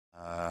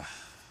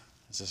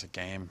Is this a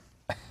game?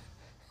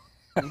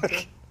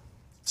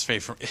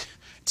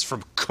 It's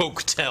from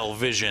Cocktail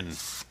Vision.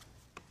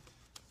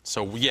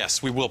 So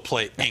yes, we will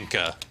play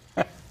Inca.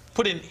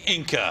 Put in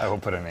Inca. I will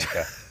put in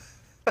Inca.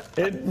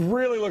 It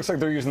really looks like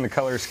they're using the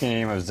color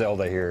scheme of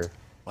Zelda here.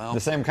 Well, the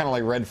same kind of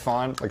like red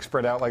font, like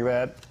spread out like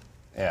that.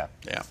 Yeah.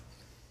 Yeah.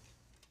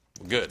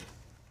 Good.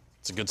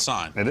 It's a good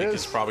sign. It is.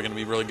 It's probably going to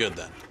be really good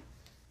then.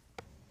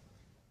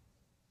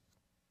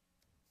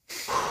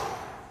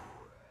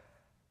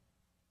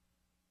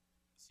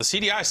 The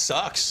CDI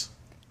sucks.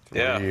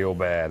 Yeah. Real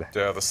bad.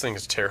 Yeah, this thing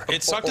is terrible.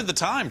 It sucked at the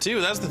time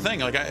too. That's the thing.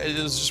 Like,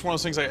 it was just one of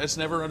those things I just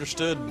never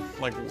understood,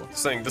 like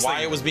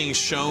why it was being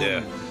shown.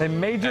 Yeah. A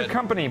major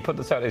company put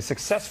this out. A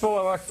successful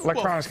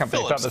electronics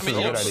company thought this was a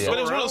good idea. But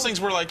it was one of those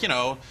things where, like, you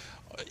know,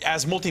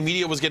 as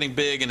multimedia was getting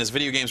big and as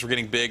video games were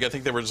getting big, I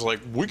think they were just like,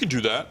 we can do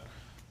that.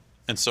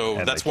 And so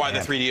that's why the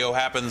 3DO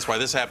happens, why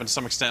this happened to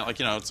some extent. Like,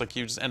 you know, it's like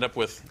you just end up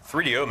with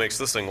 3DO makes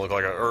this thing look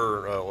like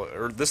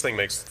this thing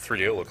makes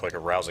 3DO look like a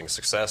rousing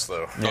success,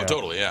 though. Yeah. Oh,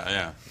 totally,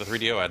 yeah. The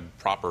 3DO had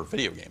proper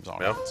video games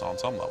on it, so on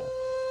some level.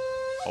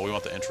 Oh, we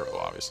want the intro,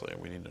 obviously.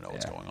 We need to know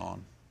what's going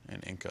on in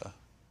Inca.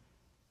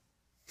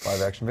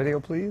 Live action video,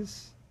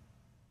 please.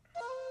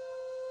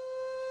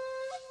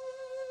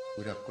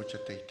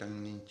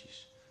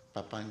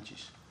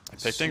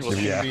 Picked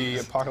English. Yeah. The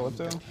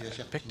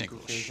Apocalypto? Picked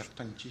English.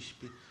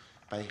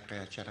 Are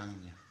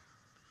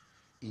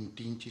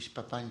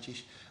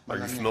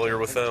you familiar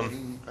with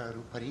them?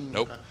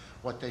 Nope.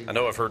 I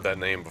know I've heard that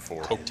name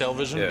before. Cocktail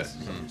Vision? Yeah.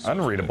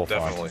 Unreadable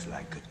Definitely. font.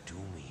 Like a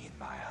doomie in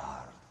my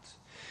heart.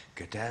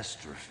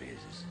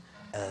 Catastrophes,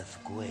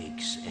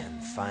 earthquakes,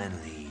 and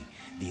finally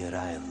the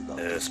arrival of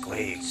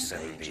Earthquakes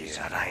and the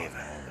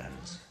arrival.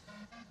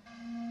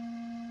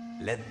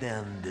 Let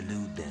them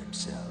delude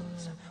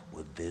themselves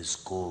with this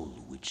gold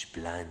which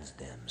blinds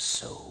them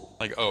so.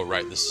 Like, oh,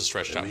 right, this is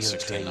stretched out to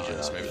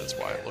 16:9, so maybe that's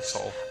why it looks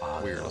all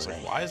weird. I was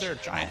like, why is there a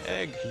giant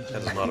egg?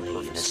 That is not a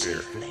perfect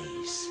sphere.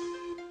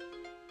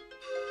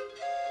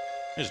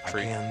 Here's a I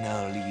tree. can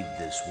now leave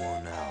this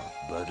worn out,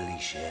 bodily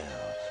shell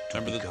to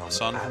Remember the become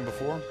sun from apple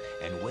before?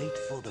 and wait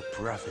for the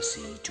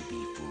prophecy to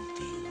be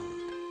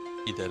fulfilled.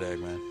 Eat that egg,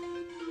 man.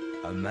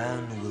 A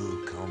man will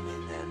come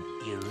in an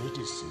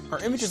iridescent. Are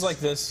images like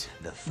this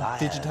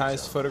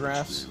digitized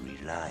photographs?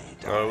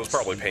 It was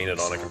probably painted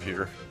on a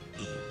computer.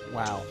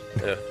 Wow.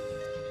 Yeah.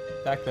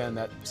 Back then,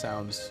 that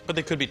sounds. But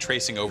they could be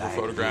tracing over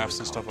photographs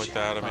and stuff like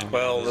that. I mean,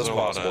 Well, there's that's a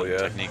lot possible, of yeah.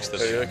 techniques that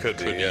Yeah, it could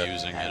be, yeah.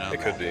 using, you know.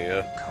 It could be,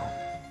 yeah.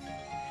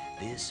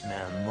 This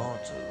man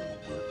mortal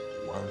will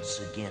once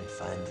again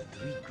find the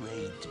three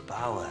great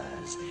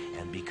powers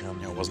and become.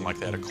 You know, it wasn't like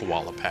they had a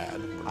koala pad.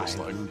 We're just I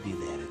like, will be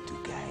there to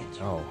guide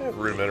you. Oh. They had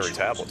rudimentary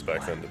tablets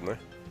back then, didn't they?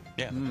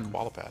 yeah, the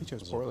koala pad. He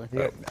chose poorly.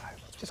 Yeah.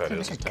 Just that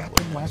is a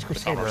Goddamn Last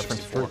Crusade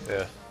reference for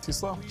Yeah. Too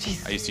slow.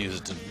 I used to use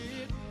it to.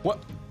 What?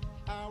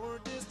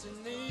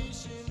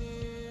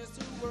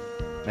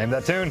 Name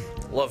that tune.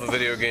 Love a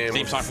video game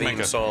Theme with song a from theme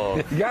Inca.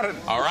 song. You got it.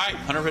 All right,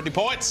 150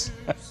 points.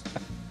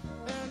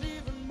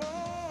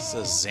 This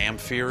is a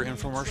Zamfir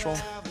infomercial.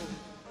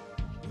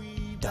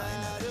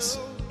 Dinuts.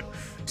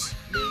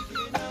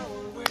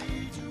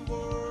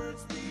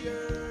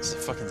 This is a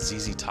fucking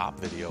ZZ Top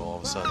video all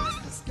of a sudden.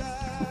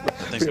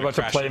 Be a bunch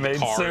of Playmates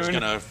Car's soon.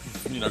 gonna,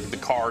 you know, the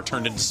car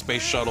turned into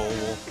space shuttle.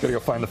 Gotta go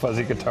find the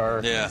fuzzy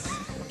guitar. Yeah.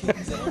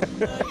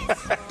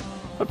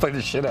 I played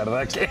the shit out of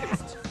that game.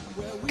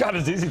 God,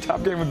 a ZZ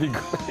Top game would be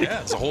great.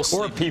 Yeah, it's a whole Or a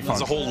sleep, P-Funk.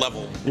 it's a whole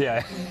level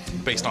Yeah.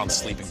 based on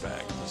sleeping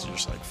bag. It's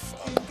just like, fuck.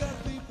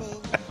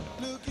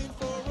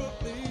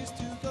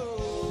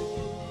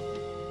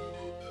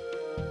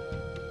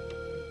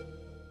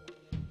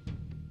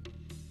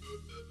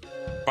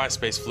 Buy a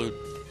space flute.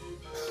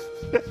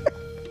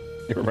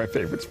 You were my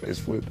favorite space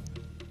flute.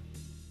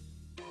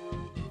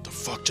 The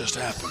fuck just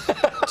happened?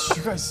 Did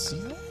you guys see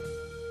that?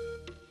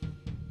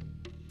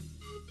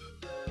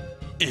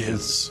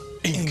 Is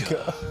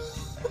Inca.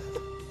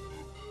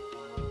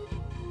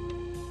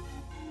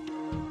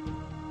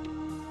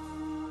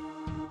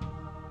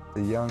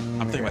 The young.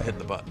 I'm thinking about hitting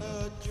the button.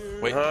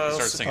 Wait, start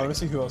I singing. want to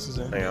see who else is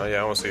in. Hang on,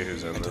 yeah, I want to see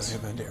who's in this.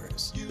 Antonio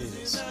Banderas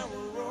is.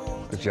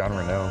 With John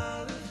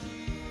Reno.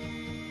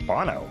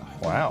 Bono.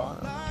 Wow.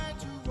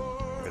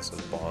 This is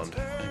Bond.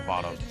 I think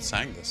Bono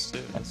sang this too.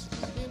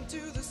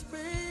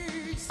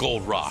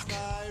 GoldROCK.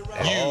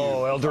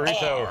 Oh, El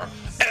Dorito. Are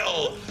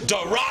El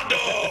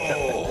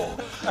Dorado.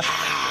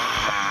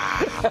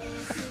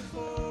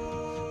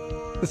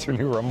 That's your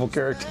new Rumble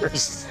character.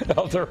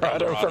 El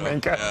Dorado from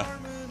Inca. Yeah.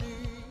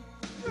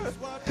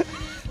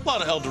 A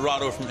lot of El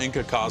Dorado from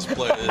Inca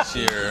cosplay this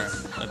year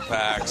at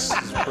PAX.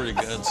 It's pretty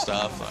good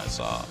stuff I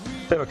saw.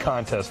 They have a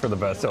contest for the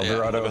best El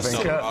Dorado of best El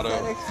Inca.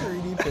 Dorado.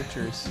 3D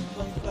pictures.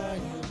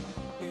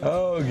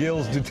 Oh,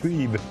 Gilles de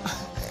Tweeb.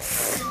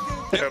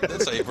 Yep,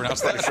 that's how you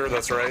pronounce Pretty that. sure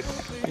that's right.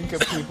 Inca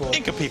People.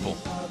 Inca People.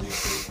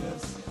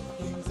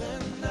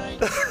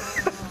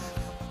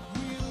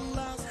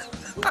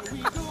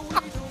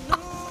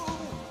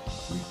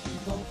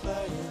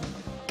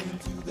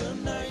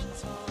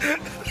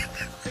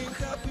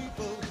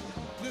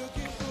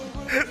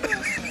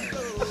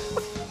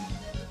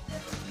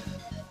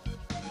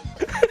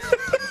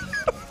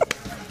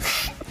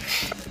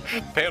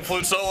 pan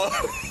flute solo.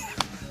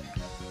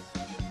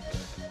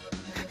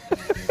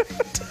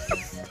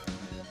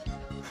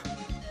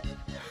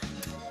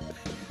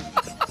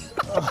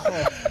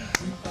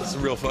 It's a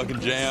real fucking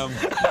jam.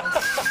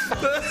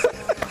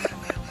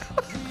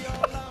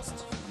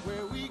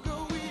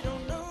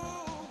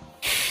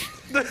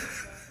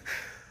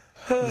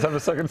 Does it have a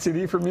second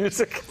CD for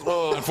music?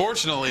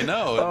 Unfortunately,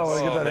 no. Oh,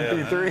 I get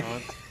that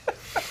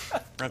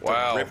MP3.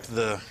 Wow. Rip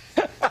the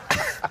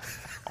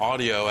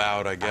audio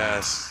out, I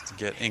guess, to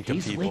get Inca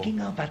He's People. waking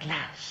up at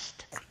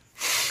last.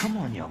 Come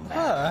on, young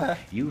man.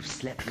 You've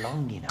slept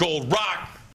long enough. GoldROCK!